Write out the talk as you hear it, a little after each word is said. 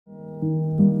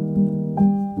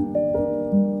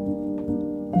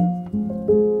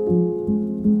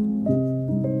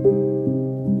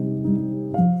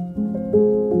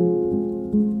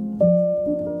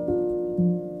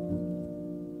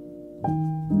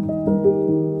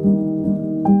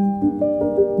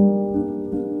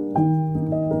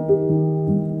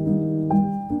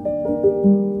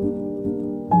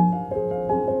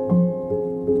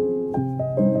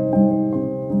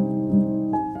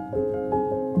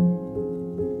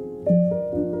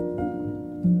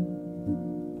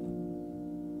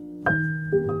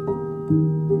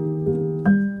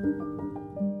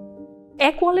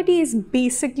Air quality is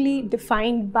basically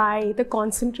defined by the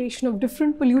concentration of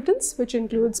different pollutants, which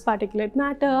includes particulate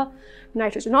matter,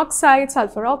 nitrogen oxides,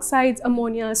 sulfur oxides,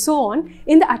 ammonia, so on,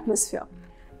 in the atmosphere.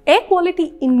 Air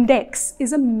quality index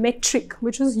is a metric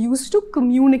which is used to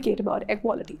communicate about air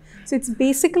quality. So it's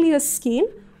basically a scale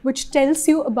which tells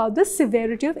you about the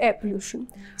severity of air pollution.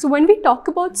 So when we talk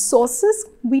about sources,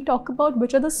 we talk about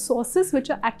which are the sources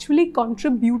which are actually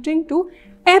contributing to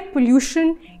air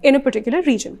pollution in a particular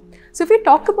region. So if we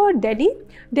talk about Delhi,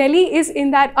 Delhi is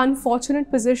in that unfortunate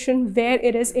position where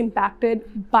it is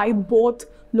impacted by both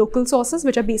local sources,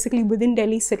 which are basically within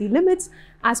Delhi city limits,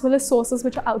 as well as sources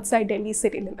which are outside Delhi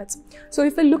city limits. So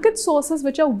if we look at sources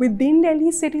which are within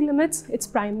Delhi city limits, it's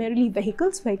primarily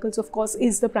vehicles. Vehicles, of course,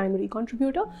 is the primary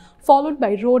contributor, followed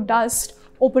by road dust,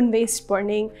 open waste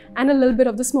burning, and a little bit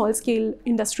of the small scale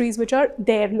industries which are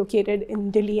there located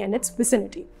in Delhi and its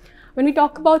vicinity. When we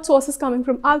talk about sources coming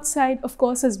from outside, of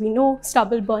course, as we know,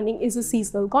 stubble burning is a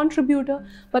seasonal contributor.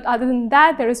 But other than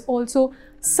that, there is also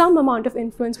some amount of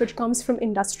influence which comes from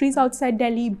industries outside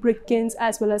Delhi, brick kilns,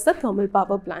 as well as the thermal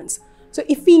power plants. So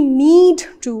if we need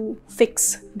to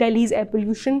fix Delhi's air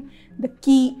pollution, the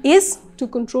key is to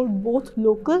control both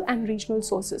local and regional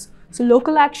sources. So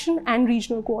local action and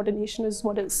regional coordination is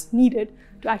what is needed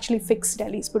to actually fix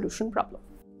Delhi's pollution problem.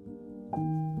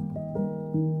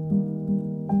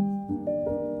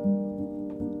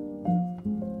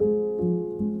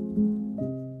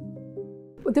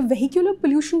 The vehicular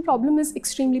pollution problem is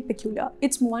extremely peculiar.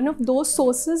 It's one of those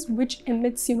sources which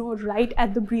emits, right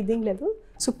at the breathing level.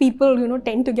 So people,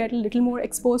 tend to get a little more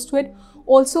exposed to it.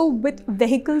 Also, with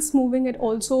vehicles moving, it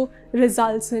also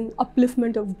results in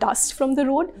upliftment of dust from the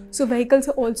road. So vehicles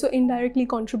are also indirectly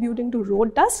contributing to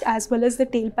road dust as well as the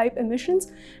tailpipe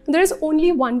emissions. And there is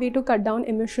only one way to cut down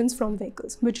emissions from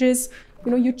vehicles, which is,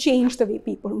 you change the way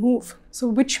people move. So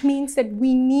which means that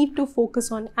we need to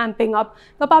focus on amping up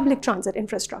the public transit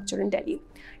infrastructure in Delhi.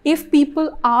 If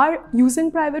people are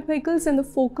using private vehicles, then the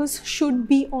focus should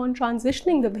be on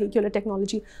transitioning the vehicular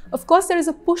technology. Of course, there is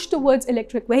a push towards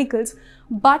electric vehicles,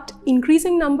 but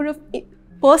increasing number of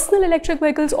personal electric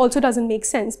vehicles also doesn't make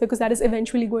sense because that is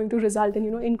eventually going to result in,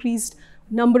 increased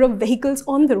number of vehicles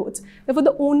on the roads. Therefore,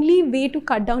 the only way to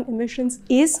cut down emissions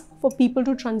is for people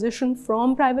to transition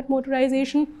from private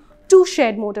motorization to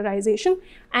shared motorization,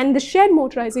 and the shared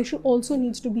motorization also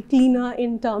needs to be cleaner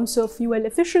in terms of fuel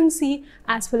efficiency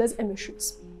as well as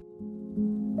emissions.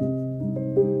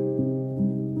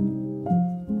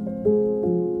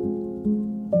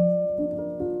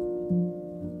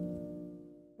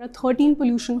 There are 13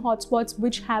 pollution hotspots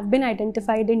which have been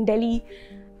identified in Delhi,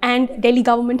 and Delhi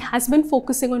government has been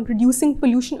focusing on reducing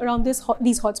pollution around these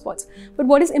hotspots. But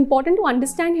what is important to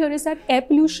understand here is that air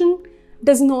pollution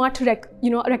does not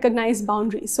recognize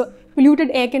boundaries. So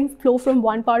polluted air can flow from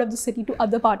one part of the city to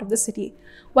other part of the city.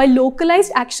 While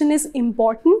localized action is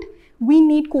important, we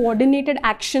need coordinated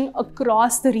action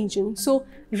across the region. So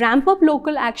ramp up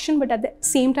local action, but at the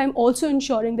same time also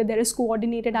ensuring that there is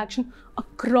coordinated action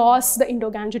across the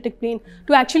Indo-Gangetic Plain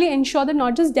to actually ensure that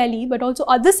not just Delhi, but also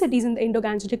other cities in the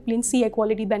Indo-Gangetic Plain see air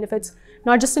quality benefits,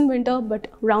 not just in winter, but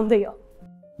around the year.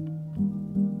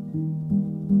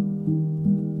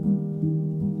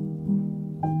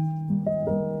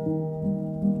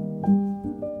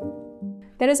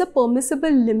 There is a permissible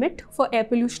limit for air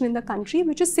pollution in the country,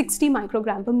 which is 60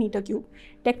 microgram per meter cube.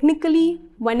 Technically,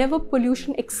 whenever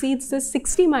pollution exceeds the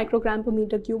 60 microgram per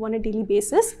meter cube on a daily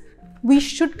basis, we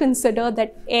should consider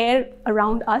that air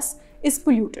around us is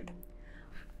polluted.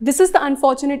 This is the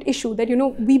unfortunate issue that,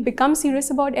 we become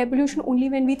serious about air pollution only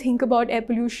when we think about air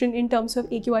pollution in terms of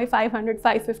AQI 500,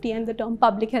 550 and the term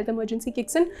public health emergency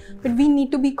kicks in. But we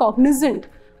need to be cognizant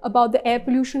about the air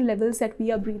pollution levels that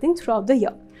we are breathing throughout the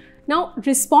year. Now,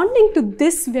 responding to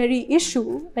this very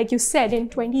issue, like you said, in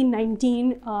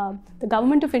 2019, the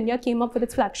Government of India came up with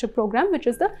its flagship program, which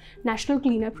is the National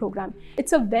Clean Air Program.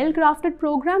 It's a well-crafted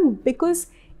program because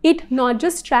it not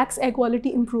just tracks air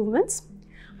quality improvements,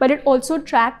 but it also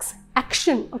tracks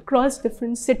action across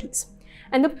different cities.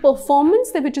 And the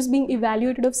performance which is being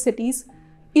evaluated of cities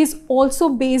is also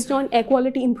based on air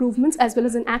quality improvements as well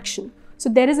as an action. So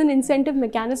there is an incentive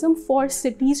mechanism for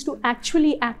cities to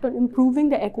actually act on improving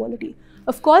the air quality.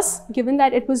 Of course, given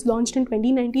that it was launched in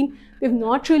 2019, we've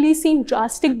not really seen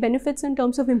drastic benefits in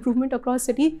terms of improvement across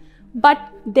city,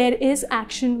 but there is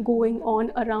action going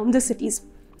on around the cities.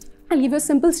 I'll give you a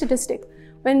simple statistic.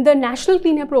 When the National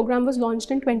Clean Air Program was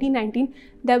launched in 2019,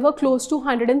 there were close to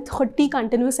 130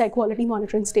 continuous air quality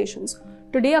monitoring stations.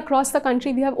 Today, across the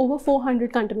country, we have over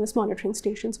 400 continuous monitoring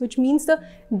stations, which means that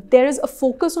there is a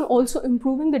focus on also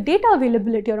improving the data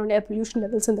availability around air pollution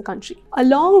levels in the country.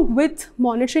 Along with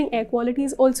monitoring air quality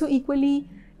is also equally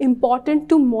important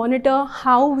to monitor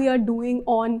how we are doing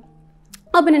on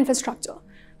urban infrastructure.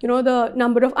 You know, the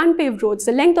number of unpaved roads,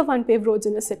 the length of unpaved roads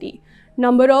in a city,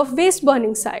 number of waste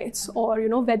burning sites, or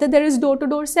whether there is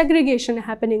door-to-door segregation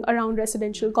happening around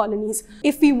residential colonies.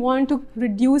 If we want to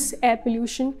reduce air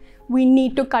pollution, we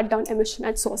need to cut down emission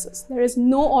at sources. There is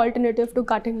no alternative to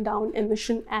cutting down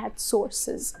emission at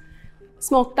sources.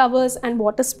 Smoke towers and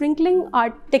water sprinkling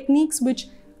are techniques which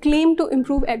claim to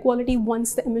improve air quality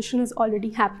once the emission has already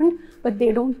happened, but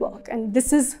they don't work. And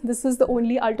this is the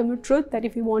only ultimate truth, that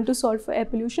if we want to solve for air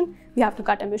pollution, we have to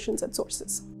cut emissions at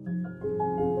sources.